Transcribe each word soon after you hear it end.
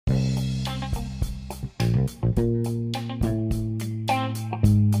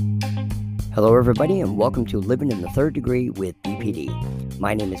Hello everybody and welcome to Living in the Third Degree with BPD.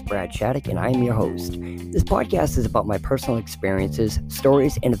 My name is Brad Shattuck and I am your host. This podcast is about my personal experiences,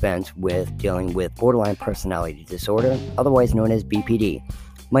 stories, and events with dealing with borderline personality disorder, otherwise known as BPD.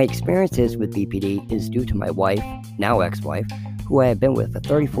 My experiences with BPD is due to my wife, now ex-wife, who I have been with for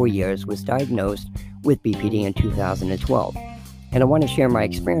 34 years, was diagnosed with BPD in 2012. And I want to share my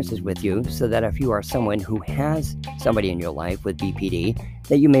experiences with you so that if you are someone who has somebody in your life with BPD,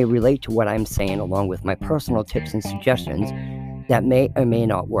 that you may relate to what I'm saying along with my personal tips and suggestions that may or may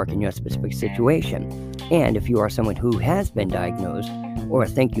not work in your specific situation. And if you are someone who has been diagnosed or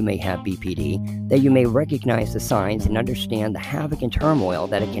think you may have BPD, that you may recognize the signs and understand the havoc and turmoil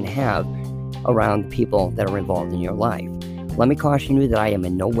that it can have around the people that are involved in your life. Let me caution you that I am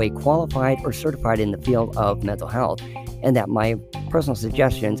in no way qualified or certified in the field of mental health, and that my personal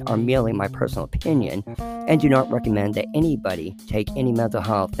suggestions are merely my personal opinion and do not recommend that anybody take any mental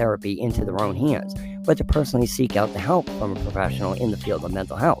health therapy into their own hands, but to personally seek out the help from a professional in the field of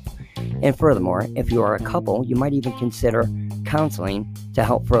mental health. And furthermore, if you are a couple, you might even consider counseling to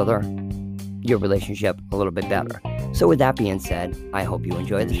help further your relationship a little bit better. So with that being said, I hope you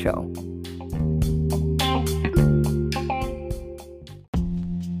enjoy the show.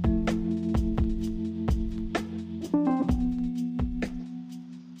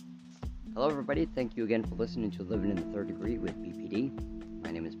 Hello everybody, thank you again for listening to Living in the Third Degree with BPD.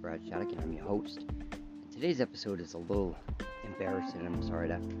 My name is Brad Shattuck and I'm your host. Today's episode is a little embarrassing. I'm sorry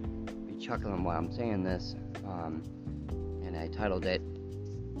to be chuckling while I'm saying this. And I titled it,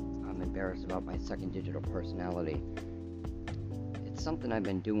 I'm embarrassed about my second digital personality. It's something I've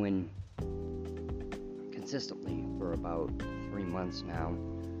been doing consistently for about 3 months now.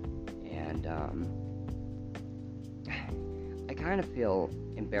 And I kind of feel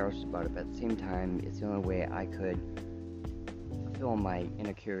embarrassed about it, but at the same time, it's the only way I could fulfill my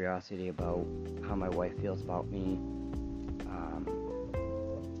inner curiosity about how my wife feels about me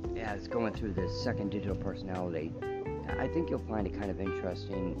as going through this second digital personality. I think you'll find it kind of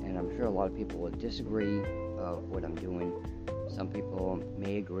interesting, and I'm sure a lot of people will disagree of what I'm doing. Some people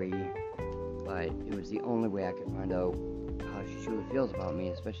may agree, but it was the only way I could find out how she truly feels about me,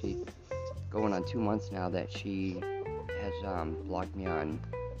 especially going on 2 months now that she has blocked me on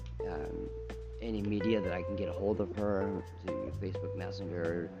any media that I can get a hold of her, through Facebook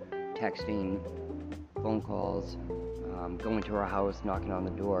Messenger, texting, phone calls, going to her house, knocking on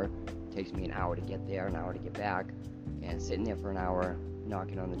the door. It takes me an hour to get there, an hour to get back, and sitting there for an hour,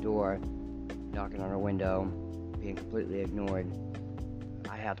 knocking on the door, knocking on her window, being completely ignored.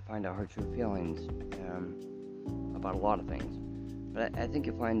 I had to find out her true feelings about a lot of things. But I think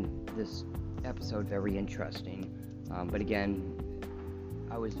you'll find this episode very interesting. But again,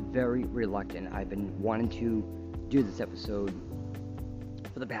 I was very reluctant. I've been wanting to do this episode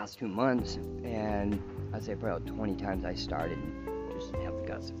for the past 2 months, and I'd say about 20 times I started and just didn't have the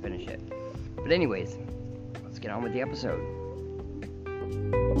guts to finish it. But anyways, let's get on with the episode.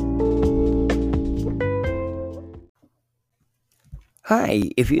 Hi,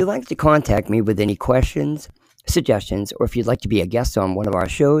 if you'd like to contact me with any questions, suggestions, or if you'd like to be a guest on one of our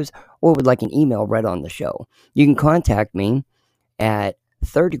shows, or would like an email read on the show, you can contact me at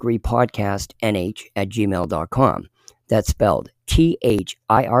thirddegreepodcastnh@gmail.com. That's spelled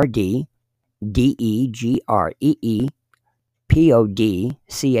thirddegreepodcastnh.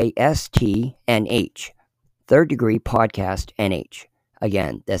 Third Degree Podcast NH.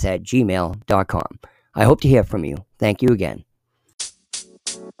 Again, that's at gmail.com. I hope to hear from you. Thank you again.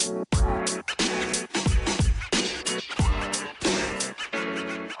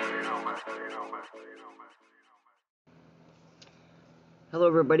 Hello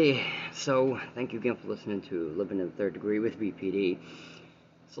everybody, so thank you again for listening to Living in the Third Degree with BPD.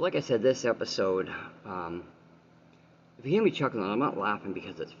 So like I said, this episode, if you hear me chuckling, I'm not laughing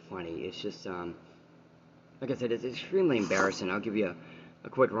because it's funny. It's just, like I said, it's extremely embarrassing. I'll give you a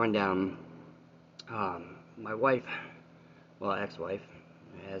quick rundown. My wife, well, ex-wife,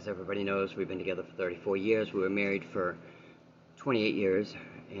 as everybody knows, we've been together for 34 years. We were married for 28 years,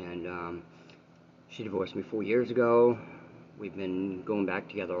 and she divorced me 4 years ago. We've been going back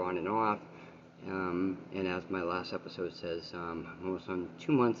together on and off, and as my last episode says, almost on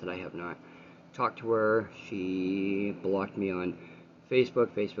 2 months that I have not talked to her. She blocked me on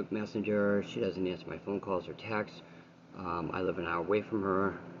Facebook Messenger. She doesn't answer my phone calls or texts. I live an hour away from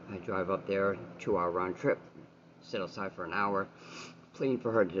her. I drive up there, 2-hour round trip, sit outside for an hour, pleading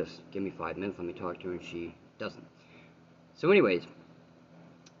for her to just give me 5 minutes, let me talk to her, and she doesn't. So anyways,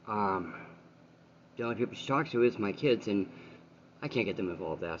 the only people she talks to is my kids, and I can't get them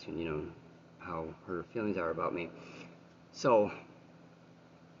involved asking, how her feelings are about me. So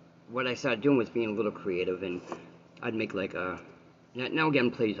what I started doing was being a little creative, and I'd make like a. Now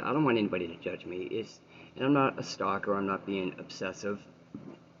again, please, I don't want anybody to judge me. And I'm not a stalker. I'm not being obsessive.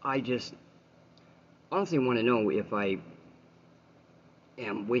 I just honestly want to know if I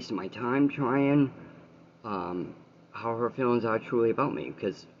am wasting my time trying how her feelings are truly about me.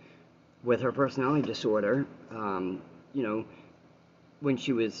 Because with her personality disorder, you know, when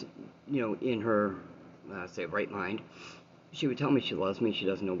she was, in her, say, right mind, she would tell me she loves me. She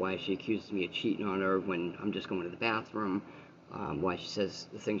doesn't know why she accuses me of cheating on her when I'm just going to the bathroom, why she says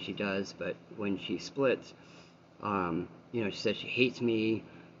the things she does. But when she splits, she says she hates me.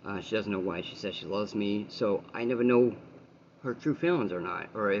 She doesn't know why she says she loves me. So I never know her true feelings or not,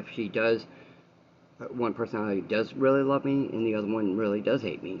 or if she does. One personality does really love me, and the other one really does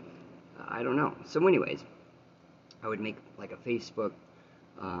hate me. I don't know. So, anyways, I would make like a fake Facebook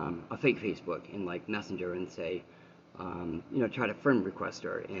in like Messenger and say, try to friend request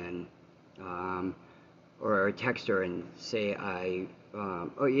her and, or text her and say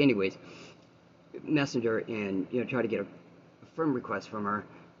anyways, Messenger and, try to get a friend request from her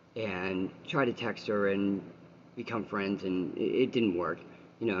and try to text her and become friends, and it didn't work.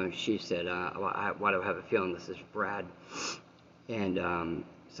 She said, why do I have a feeling this is Brad? And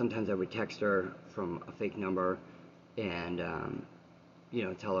sometimes I would text her from a fake number and,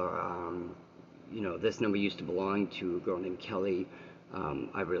 tell her, this number used to belong to a girl named Kelly.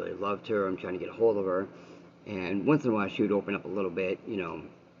 I really loved her. I'm trying to get a hold of her. And once in a while, she would open up a little bit, and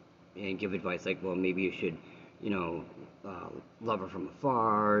give advice like, well, maybe you should, love her from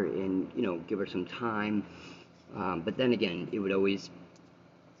afar and, give her some time. But then again, it would always,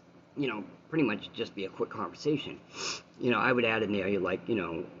 pretty much just be a quick conversation. I would add in there, you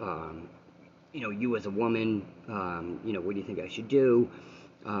as a woman, what do you think I should do?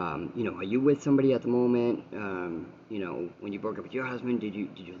 Are you with somebody at the moment? When you broke up with your husband, did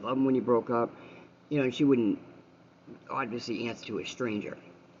you love him when you broke up? And she wouldn't obviously answer to a stranger.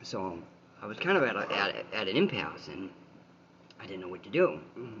 So I was kind of at an impasse, and I didn't know what to do.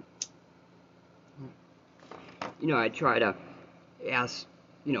 I try to ask,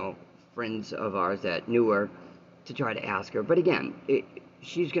 friends of ours that knew her to try to ask her. But again,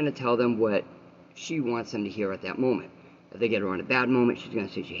 she's going to tell them what she wants them to hear at that moment. If they get her on a bad moment, she's going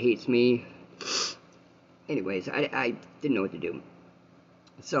to say she hates me. Anyways, I didn't know what to do.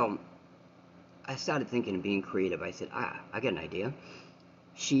 So I started thinking of being creative. I said, I got an idea.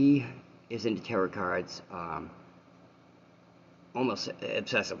 She is into tarot cards almost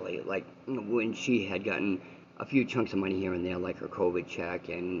obsessively. Like, when she had gotten a few chunks of money here and there, like her COVID check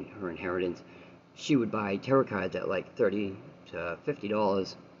and her inheritance, she would buy tarot cards at like $30 to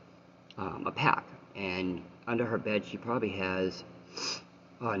 $50 a pack. And under her bed, she probably has,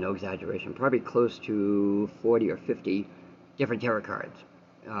 no exaggeration, probably close to 40 or 50 different tarot cards.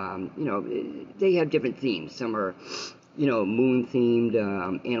 They have different themes. Some are, moon themed,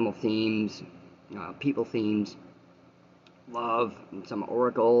 animal themes, people themes, love, and some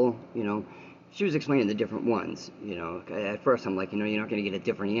oracle. She was explaining the different ones. At first I'm like, you're not going to get a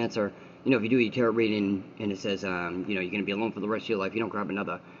different answer. If you do your tarot reading and it says, you're going to be alone for the rest of your life, you don't grab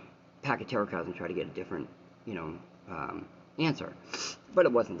another pack of tarot cards and try to get a different, answer. But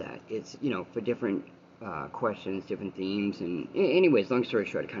it wasn't that. It's, for different questions, different themes, and anyways, long story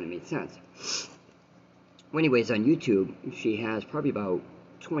short, it kind of made sense. Well, anyways, on YouTube, she has probably about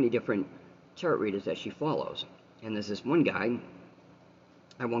 20 different tarot readers that she follows. And there's this one guy,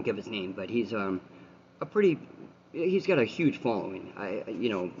 I won't give his name, but he's he's got a huge following.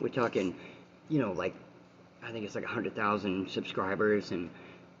 We're talking, like, I think it's like 100,000 subscribers, and,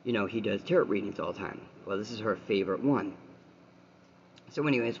 he does tarot readings all the time. Well, this is her favorite one. So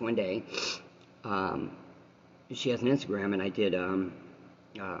anyways, one day, she has an Instagram, and I did a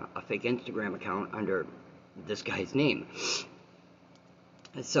fake Instagram account under this guy's name.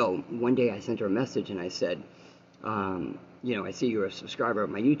 So one day I sent her a message, and I said, I see you're a subscriber of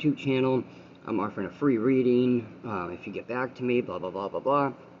my YouTube channel. I'm offering a free reading. If you get back to me, blah, blah, blah, blah,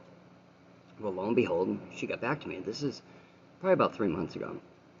 blah. Well, lo and behold, she got back to me. This is probably about 3 months ago.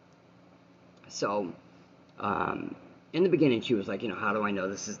 So, in the beginning, she was like, how do I know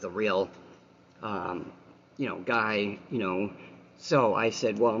this is the real, guy, So I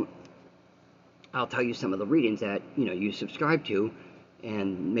said, well, I'll tell you some of the readings that, you subscribe to,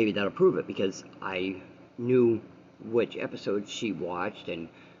 and maybe that'll prove it, because I knew which episode she watched, and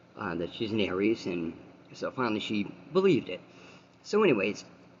that she's an Aries, and so finally she believed it. So anyways,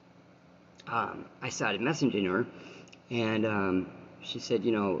 I started messaging her, and she said,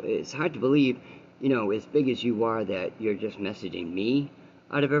 it's hard to believe, as big as you are, that you're just messaging me.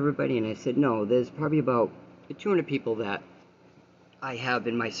 out of everybody? And I said, no, there's probably about 200 people that I have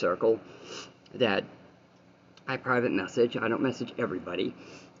in my circle that I private message. I don't message everybody.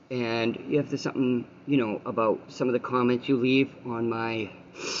 And if there's something, about some of the comments you leave on my,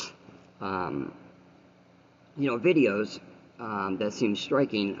 videos that seems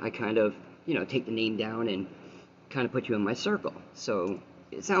striking, I kind of, take the name down and kind of put you in my circle. So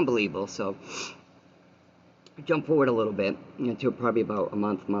it's unbelievable. So jump forward a little bit, to probably about a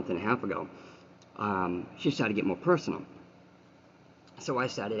month and a half ago. She started to get more personal. So I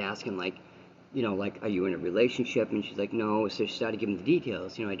started asking, like, are you in a relationship? And she's like, no. So she started giving the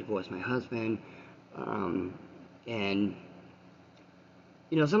details. I divorced my husband. And,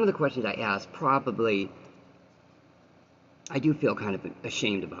 some of the questions I asked, probably, I do feel kind of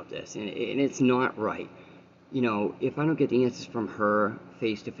ashamed about this. And it's not right. If I don't get the answers from her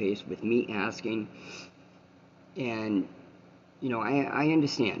face to face with me asking, and, I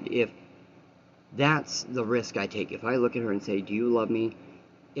understand if that's the risk I take. If I look at her and say, do you love me?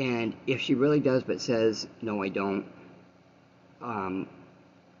 And if she really does but says, no, I don't,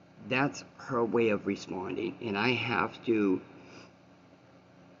 that's her way of responding. And I have to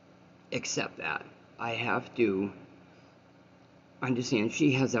accept that. I have to understand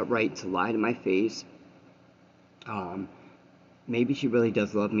she has that right to lie to my face. Maybe she really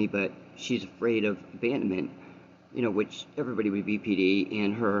does love me, but she's afraid of abandonment, which everybody with BPD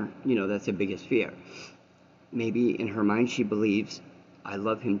and her, that's her biggest fear. Maybe in her mind she believes I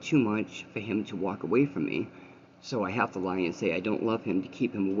love him too much for him to walk away from me, so I have to lie and say I don't love him to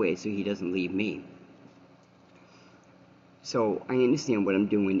keep him away so he doesn't leave me. So I understand what I'm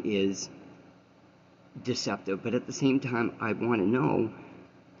doing is deceptive, but at the same time I want to know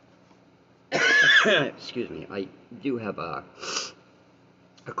excuse me, I do have a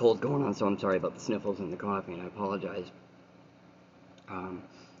cold going on, so I'm sorry about the sniffles and the coughing, I apologize.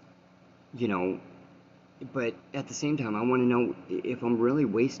 But at the same time, I want to know if I'm really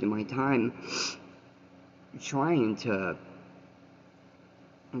wasting my time trying to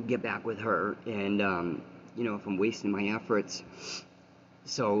get back with her, and, if I'm wasting my efforts.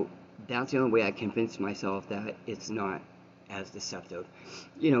 So that's the only way I convince myself that it's not as deceptive.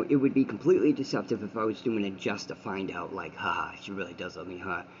 It would be completely deceptive if I was doing it just to find out, like, haha, she really does love me,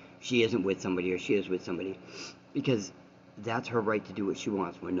 she isn't with somebody or she is with somebody. Because that's her right to do what she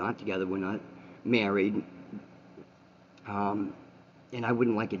wants. We're not together, we're not married, and I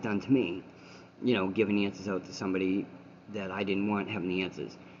wouldn't like it done to me, giving answers out to somebody that I didn't want having the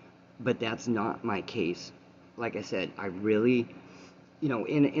answers. But that's not my case. Like I said, I really,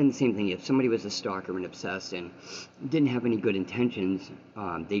 in the same thing, if somebody was a stalker and obsessed and didn't have any good intentions,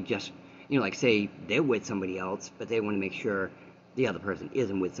 they just, like, say they're with somebody else, but they want to make sure the other person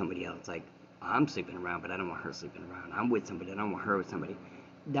isn't with somebody else. Like, I'm sleeping around, but I don't want her sleeping around. I'm with somebody, I don't want her with somebody.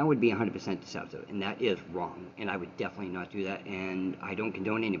 That would be 100% deceptive, and that is wrong, and I would definitely not do that, and I don't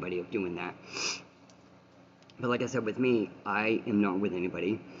condone anybody of doing that. But like I said, with me, I am not with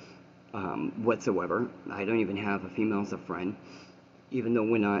anybody whatsoever. I don't even have a female as a friend. Even though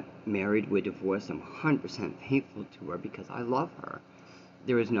we're not married, we're divorced, I'm 100% thankful to her because I love her.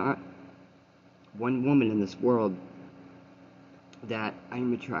 There is not one woman in this world that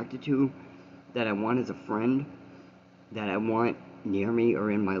I'm attracted to, that I want as a friend, that I want near me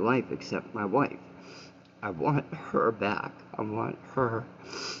or in my life except my wife. I want her back. I want her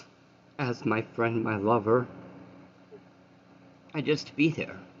as my friend, my lover, and just to be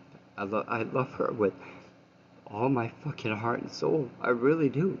there. I love her with all my fucking heart and soul. I really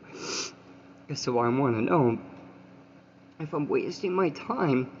do. So I want to know if I'm wasting my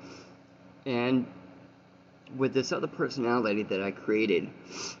time, and with this other personality that I created,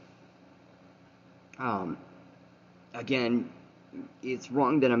 again, it's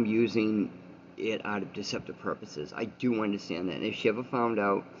wrong that I'm using it out of deceptive purposes. I do understand that. And if she ever found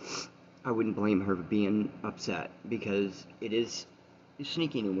out, I wouldn't blame her for being upset, because it is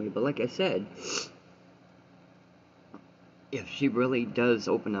sneaky in a way. But like I said, if she really does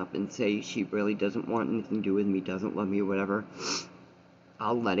open up and say she really doesn't want anything to do with me, doesn't love me or whatever,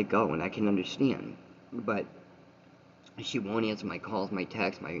 I'll let it go, and I can understand. But she won't answer my calls, my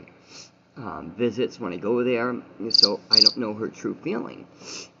texts, my visits when I go there, so I don't know her true feeling.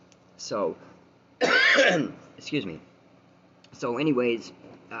 So, excuse me. So anyways,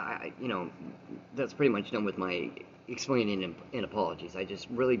 that's pretty much done with my explaining and apologies. I just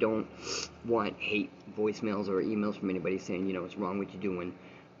really don't want hate voicemails or emails from anybody saying, what's wrong with you doing.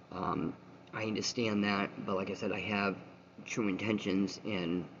 I understand that, but like I said, I have true intentions,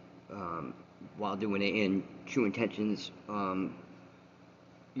 and while doing it, and true intentions, for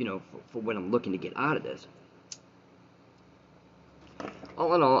what I'm looking to get out of this.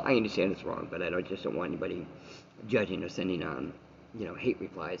 All in all, I understand it's wrong, but I just don't want anybody judging or sending hate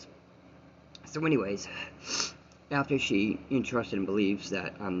replies. So, anyways, after she entrusted and believes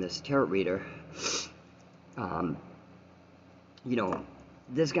that I'm this tarot reader, um,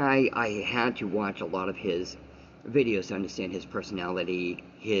 this guy, I had to watch a lot of his videos to understand his personality,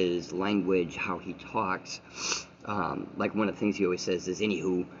 his language, how he talks. Like one of the things he always says is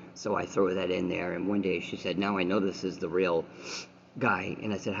anywho, so I throw that in there. And one day she said, now I know this is the real guy.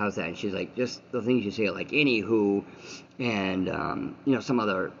 And I said, how's that? And she's like, just the things you say, like anywho, and some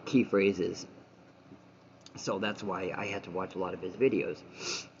other key phrases. So that's why I had to watch a lot of his videos.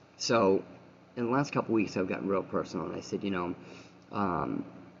 So in the last couple weeks, I've gotten real personal, and I said,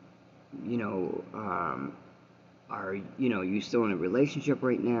 are you still in a relationship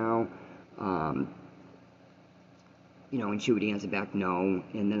right now? And she would answer back no.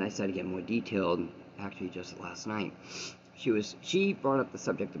 And then I started getting more detailed, actually just last night. She brought up the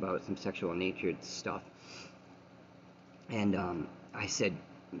subject about some sexual natured stuff. And I said,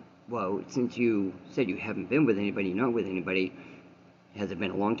 well, since you said you haven't been with anybody, not with anybody, has it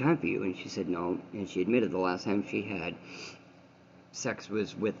been a long time for you? And she said no. And she admitted the last time she had sex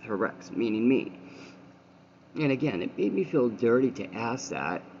was with her ex, meaning me. And again, it made me feel dirty to ask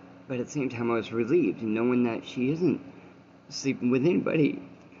that, but at the same time I was relieved knowing that she isn't sleeping with anybody,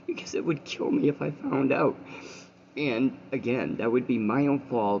 because it would kill me if I found out. And again, that would be my own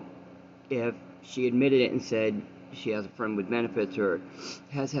fault if she admitted it and said she has a friend with benefits or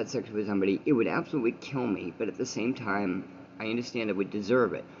has had sex with somebody. It would absolutely kill me, but at the same time, I understand it would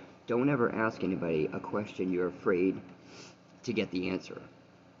deserve it. Don't ever ask anybody a question you're afraid to get the answer.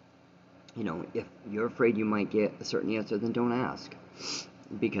 If you're afraid you might get a certain answer, then don't ask,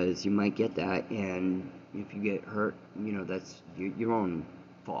 because you might get that, and if you get hurt, that's your own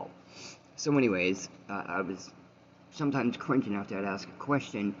fault. So anyways, I was sometimes cringing after I'd ask a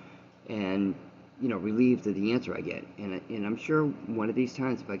question and, relieved of the answer I get. And I'm sure one of these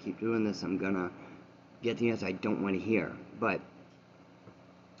times, if I keep doing this, I'm going to get the answer I don't want to hear. But,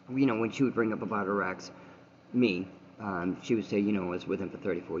 when she would bring up about her ex, me, she would say, I was with him for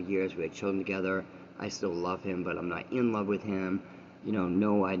 34 years. We had children together. I still love him, but I'm not in love with him.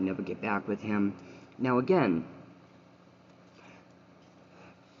 No, I'd never get back with him. Now, again,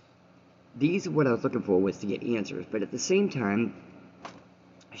 these are what I was looking for, was to get answers. But at the same time,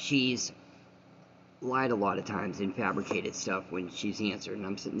 she's lied a lot of times and fabricated stuff when she's answered. And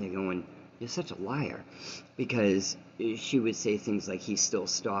I'm sitting there going, you're such a liar. Because she would say things like, he's still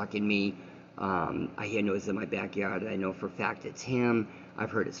stalking me. I hear noises in my backyard. I know for a fact it's him.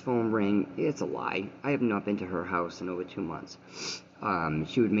 I've heard his phone ring. It's a lie. I have not been to her house in over 2 months.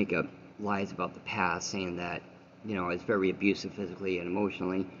 She would make up lies about the past, saying that, I was very abusive physically and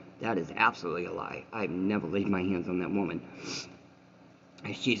emotionally. That is absolutely a lie. I've never laid my hands on that woman.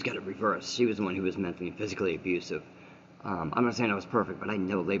 And she's got it reversed. She was the one who was mentally and physically abusive. I'm not saying I was perfect, but I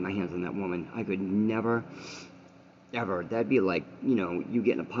never laid my hands on that woman. I could never, ever. That'd be like, you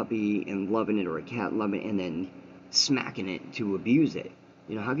getting a puppy and loving it, or a cat loving it, and then smacking it to abuse it.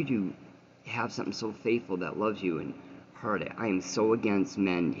 How could you have something so faithful that loves you and hurt it? I am so against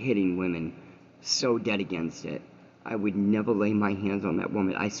men hitting women, so dead against it. I would never lay my hands on that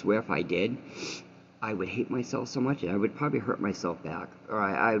woman. I swear if I did, I would hate myself so much, and I would probably hurt myself back. Or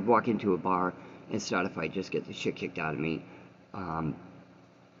I would walk into a bar and start a fight, just get the shit kicked out of me. And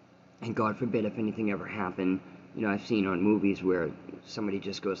God forbid if anything ever happened. I've seen on movies where somebody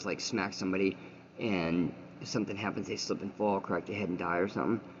just goes like smack somebody, and if something happens, they slip and fall, crack their head and die or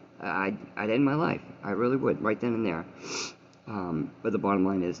something. I'd end my life. I really would, right then and there. But the bottom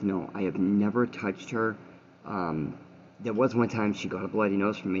line is, no, I have never touched her. There was one time she got a bloody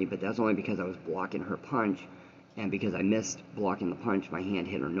nose from me, but that's only because I was blocking her punch, and because I missed blocking the punch, my hand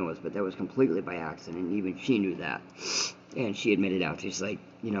hit her nose. But that was completely by accident, and even she knew that. And she admitted out. She's like,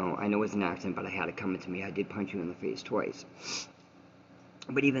 I know it's an accident, but I had it coming to me. I did punch you in the face twice.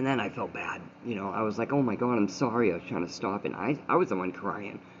 But even then, I felt bad. I was like, oh my God, I'm sorry. I was trying to stop it. And I was the one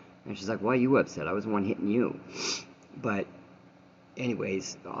crying. And she's like, why are you upset? I was the one hitting you. But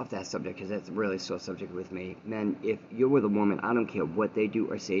anyways, off that subject, because that's really sore subject with me. Men, if you're with a woman, I don't care what they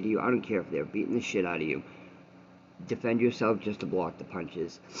do or say to you. I don't care if they're beating the shit out of you. Defend yourself just to block the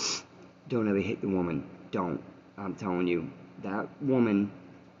punches. Don't ever hit the woman. Don't. I'm telling you, that woman,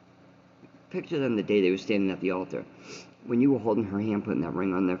 picture them the day they were standing at the altar. When you were holding her hand, putting that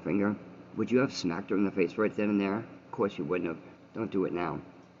ring on their finger, would you have smacked her in the face right then and there? Of course you wouldn't have. Don't do it now.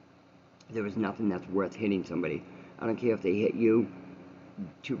 There is nothing that's worth hitting somebody. I don't care if they hit you.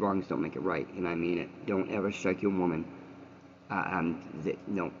 2 wrongs don't make it right, and I mean it. Don't ever strike your woman.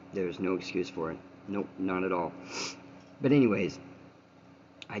 No, there's no excuse for it. Nope, not at all. But anyways,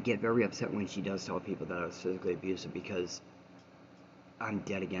 I get very upset when she does tell people that I was physically abusive because I'm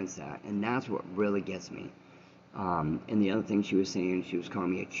dead against that, and that's what really gets me. And the other thing she was saying, she was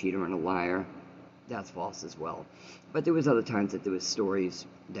calling me a cheater and a liar. That's false as well. But there was other times that there was stories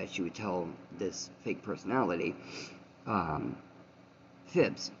that she would tell this fake personality, um,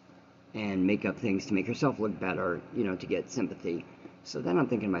 fibs, and make up things to make herself look better, to get sympathy. So then I'm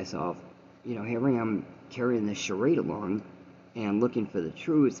thinking to myself, here I am carrying this charade along and looking for the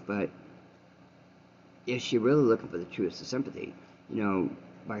truth, but is she really looking for the truth or sympathy?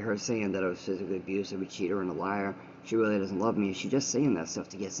 By her saying that I was physically abusive, a cheater, and a liar, she really doesn't love me. Is she just saying that stuff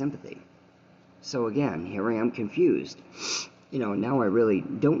to get sympathy? So again, here I am confused. Now I really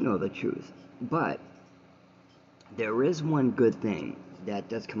don't know the truth. But there is one good thing that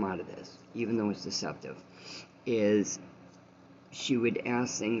does come out of this, even though it's deceptive, is she would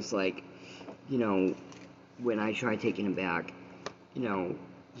ask things like, when I tried taking him back,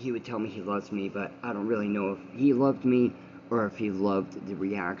 he would tell me he loves me, but I don't really know if he loved me or if he loved the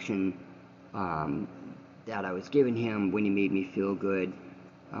reaction that I was giving him when he made me feel good.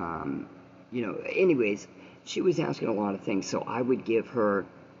 Anyways, she was asking a lot of things, so I would give her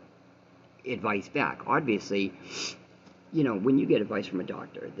advice back. Obviously, when you get advice from a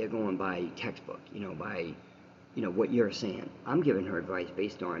doctor, they're going by textbook, by, what you're saying. I'm giving her advice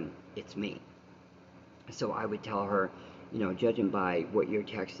based on it's me. So I would tell her, judging by what you're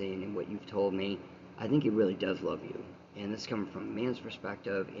texting and what you've told me, I think he really does love you. And this is coming from a man's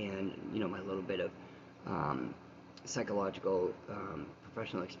perspective and, my little bit of psychological,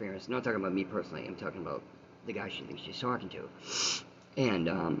 professional experience. I'm not talking about me personally. I'm talking about the guy she thinks she's talking to.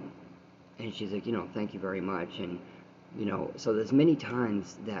 And she's like, thank you very much. And, so there's many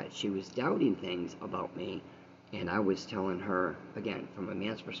times that she was doubting things about me. And I was telling her, again, from a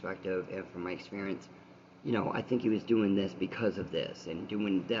man's perspective and from my experience, I think he was doing this because of this and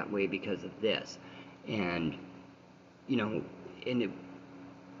doing that way because of this. And,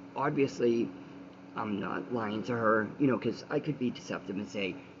 obviously I'm not lying to her, because I could be deceptive and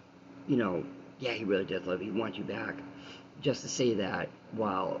say, yeah, he really does love you, he wants you back, just to say that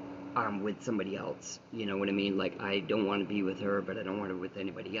while I'm with somebody else, you know what I mean? Like, I don't want to be with her, but I don't want her with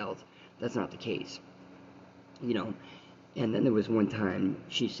anybody else. That's not the case, And then there was one time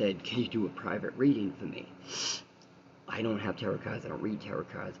she said, can you do a private reading for me? I don't have tarot cards, I don't read tarot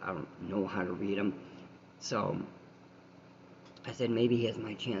cards, I don't know how to read them. So I said, maybe here's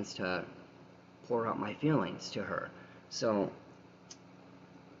my chance to pour out my feelings to her. So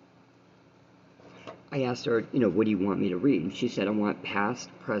I asked her, what do you want me to read? And she said, I want past,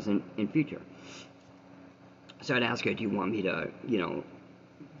 present, and future. So I'd ask her, do you want me to,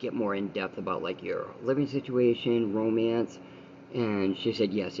 get more in depth about like your living situation, romance? And she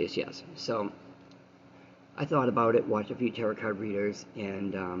said, yes. So I thought about it, watched a few tarot card readers,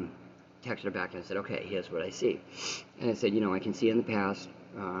 and texted her back and I said, okay, here's what I see. And I said, I can see in the past,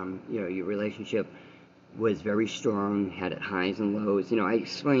 your relationship was very strong, had its highs and lows. I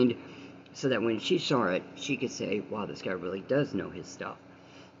explained so that when she saw it, she could say, wow, this guy really does know his stuff.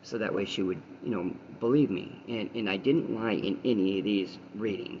 So that way she would, believe me. And I didn't lie in any of these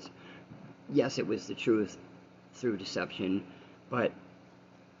readings. Yes, it was the truth through deception, but,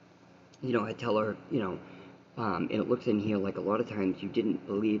 I tell her, and it looks in here like a lot of times you didn't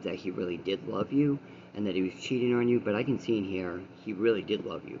believe that he really did love you and that he was cheating on you, but I can see in here he really did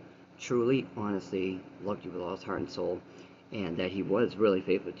love you. Truly, honestly, loved you with all his heart and soul, and that he was really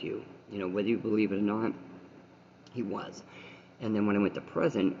faithful to you. Whether you believe it or not, he was. And then when I went to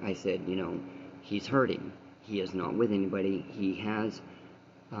present, I said, he's hurting. He is not with anybody. He has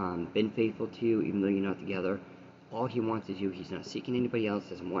been faithful to you, even though you're not together. All he wants is you. He's not seeking anybody else,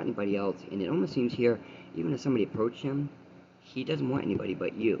 doesn't want anybody else. And it almost seems here, even if somebody approached him, he doesn't want anybody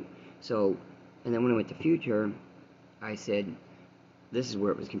but you. So, and then when I went to future, I said, this is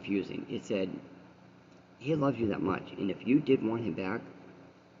where it was confusing. It said, he loves you that much. And if you did want him back,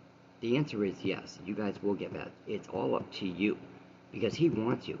 the answer is yes. You guys will get back. It's all up to you. Because he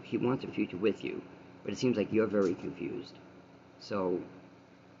wants you. He wants a future with you. But it seems like you're very confused. So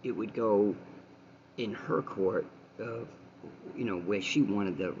it would go in her court of, where she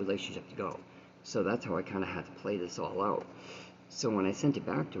wanted the relationship to go. So that's how I kind of had to play this all out. So when I sent it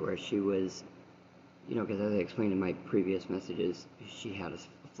back to her, she was, because as I explained in my previous messages, she had a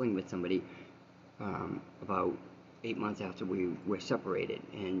fling with somebody about 8 months after we were separated,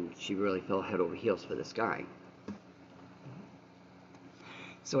 and she really fell head over heels for this guy.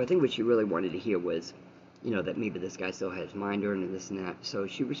 So I think what she really wanted to hear was, that maybe this guy still had his mind on and this and that. So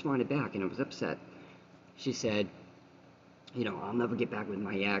she responded back, and I was upset. She said, I'll never get back with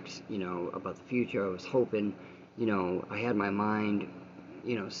my ex, about the future. I was hoping, I had my mind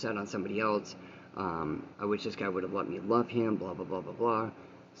set on somebody else. I wish this guy would have let me love him, blah, blah, blah, blah, blah.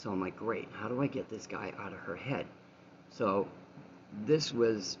 So I'm like, great, how do I get this guy out of her head? So this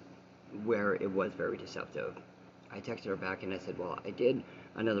was where it was very deceptive. I texted her back and I said, well, I did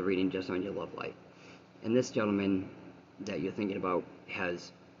another reading just on your love life. And this gentleman that you're thinking about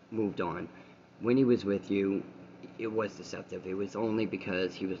has moved on. When he was with you, it was deceptive. It was only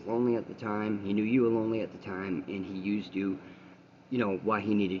because he was lonely at the time. He knew you were lonely at the time, and he used you, why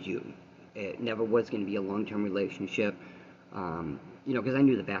he needed you. It never was going to be a long-term relationship, because I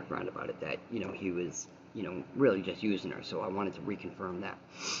knew the background about it, that, he was, really just using her. So I wanted to reconfirm that.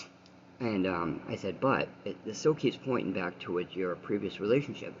 And I said, but this still keeps pointing back towards your previous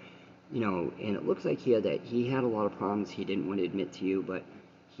relationship. And it looks like here that he had a lot of problems he didn't want to admit to you, but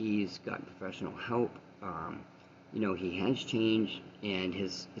he's gotten professional help. He has changed, and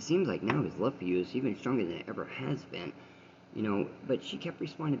it seems like now his love for you is even stronger than it ever has been. But she kept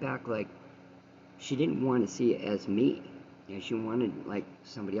responding back like she didn't want to see it as me. She wanted like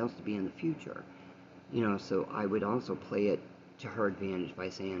somebody else to be in the future. So I would also play it to her advantage by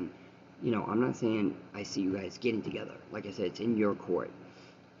saying, I'm not saying I see you guys getting together. Like I said, it's in your court.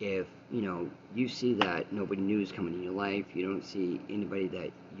 If, you see that nobody new is coming in your life, you don't see anybody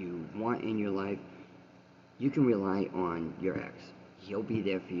that you want in your life, you can rely on your ex. He'll be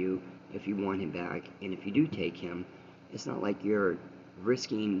there for you if you want him back. And if you do take him, it's not like you're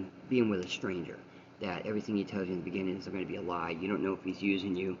risking being with a stranger, that everything he tells you in the beginning is going to be a lie. You don't know if he's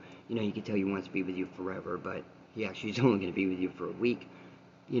using you. You can tell he wants to be with you forever, but he actually is only going to be with you for a week.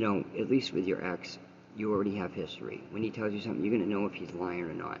 At least with your ex, you already have history. When he tells you something, you're going to know if he's lying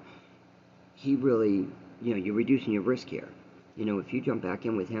or not. He really, you're reducing your risk here. If you jump back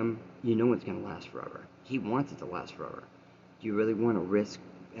in with him, you know it's going to last forever. He wants it to last forever. Do you really want to risk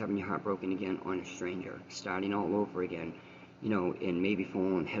having your heart broken again on a stranger, starting all over again, and maybe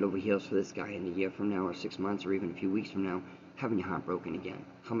falling head over heels for this guy in a year from now, or 6 months, or even a few weeks from now, having your heart broken again?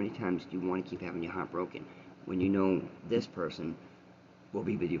 How many times do you want to keep having your heart broken when you know this person will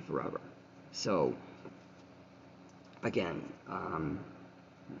be with you forever? So, again,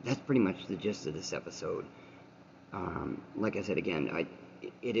 that's pretty much the gist of this episode. Like I said again,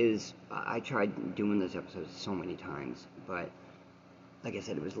 I tried doing this episode so many times, but like I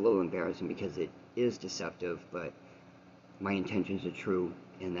said, it was a little embarrassing because it is deceptive, but my intentions are true,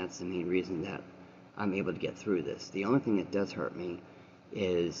 and that's the main reason that I'm able to get through this. The only thing that does hurt me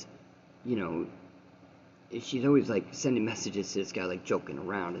is, she's always like sending messages to this guy, like joking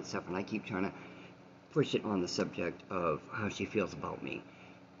around and stuff, and I keep trying to push it on the subject of how she feels about me,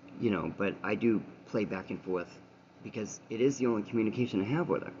 but I do play back and forth because it is the only communication I have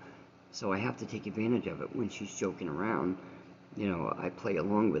with her. So I have to take advantage of it when she's joking around. I play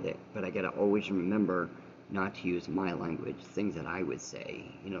along with it, but I gotta always remember not to use my language, things that I would say,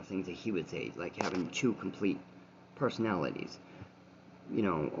 things that he would say, like having two complete personalities,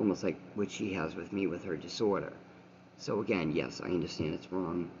 almost like what she has with me with her disorder. So again, yes, I understand it's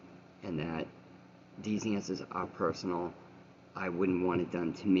wrong, and that these answers are personal. I wouldn't want it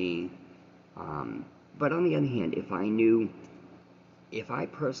done to me. But on the other hand, if I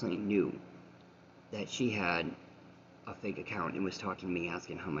personally knew that she had a fake account and was talking to me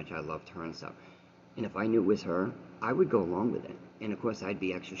asking how much I loved her and stuff, and if I knew it was her, I would go along with it. And of course, I'd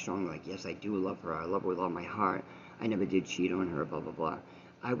be extra strong, like, yes, I do love her. I love her with all my heart. I never did cheat on her, blah, blah, blah.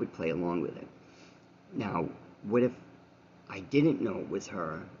 I would play along with it. Now, what if I didn't know it was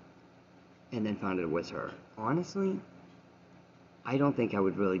her and then found out it was her? Honestly, I don't think I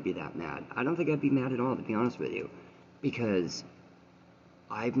would really be that mad. I don't think I'd be mad at all, to be honest with you, because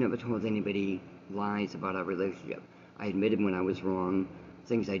I've never told anybody lies about our relationship. I admitted when I was wrong,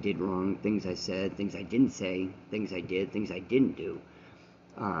 things I did wrong, things I said, things I didn't say, things I did, things I didn't do.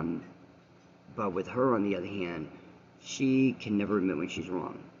 But with her, on the other hand, she can never admit when she's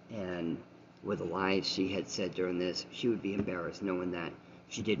wrong. And with the lies she had said during this, she would be embarrassed knowing that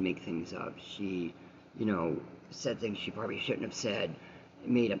she did make things up. She, said things she probably shouldn't have said,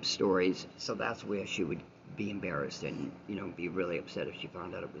 made up stories. So that's where she would be embarrassed and, be really upset if she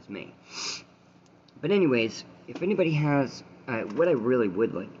found out it was me. But anyways, if anybody has, what I really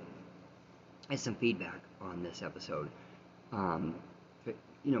would like is some feedback on this episode.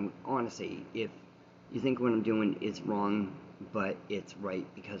 Honestly, if you think what I'm doing is wrong, but it's right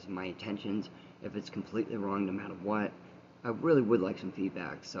because of my intentions, if it's completely wrong no matter what, I really would like some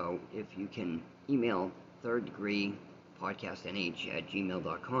feedback. So if you can email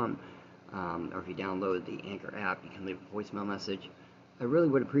thirddegreepodcastnh@gmail.com, or if you download the Anchor app, you can leave a voicemail message. I really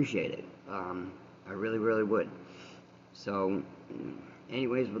would appreciate it. I really, really would. So,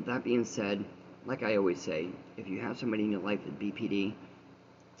 anyways, with that being said, like I always say, if you have somebody in your life with BPD,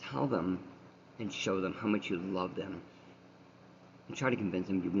 tell them and show them how much you love them, and try to convince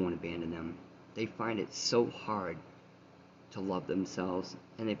them you won't abandon them. They find it so hard to love themselves,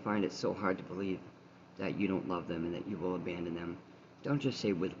 and they find it so hard to believe that you don't love them and that you will abandon them. Don't just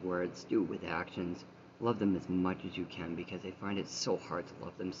say with words, do it with actions. Love them as much as you can, because they find it so hard to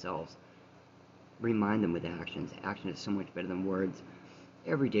love themselves. Remind them with actions. Action is so much better than words.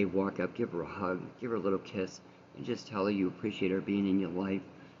 Every day walk up, give her a hug, give her a little kiss, and just tell her you appreciate her being in your life,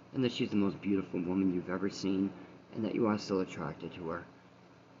 and that she's the most beautiful woman you've ever seen, and that you are still attracted to her.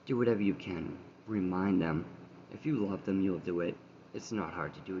 Do whatever you can. Remind them. If you love them, you'll do it. It's not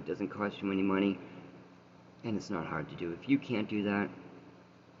hard to do. It doesn't cost you any money, and it's not hard to do. If you can't do that,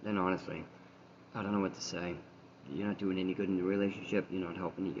 then honestly, I don't know what to say. You're not doing any good in the relationship. You're not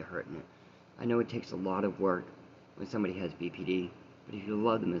helping it. You're hurting it. I know it takes a lot of work when somebody has BPD, but if you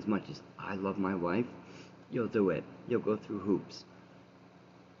love them as much as I love my wife, you'll do it. You'll go through hoops.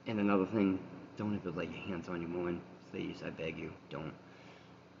 And another thing, don't ever let your hands on your woman. Please, I beg you, don't.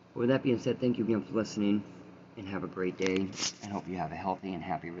 With that being said, thank you again for listening, and have a great day, and hope you have a healthy and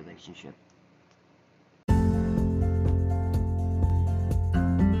happy relationship.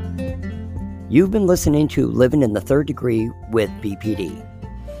 You've been listening to Living in the Third Degree with BPD.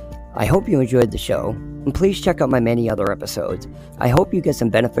 I hope you enjoyed the show, and please check out my many other episodes. I hope you get some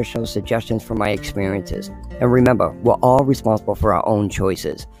beneficial suggestions from my experiences. And remember, we're all responsible for our own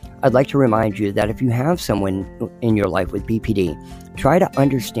choices. I'd like to remind you that if you have someone in your life with BPD, try to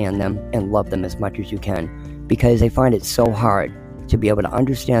understand them and love them as much as you can, because they find it so hard to be able to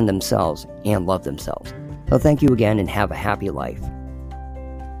understand themselves and love themselves. So thank you again, and have a happy life.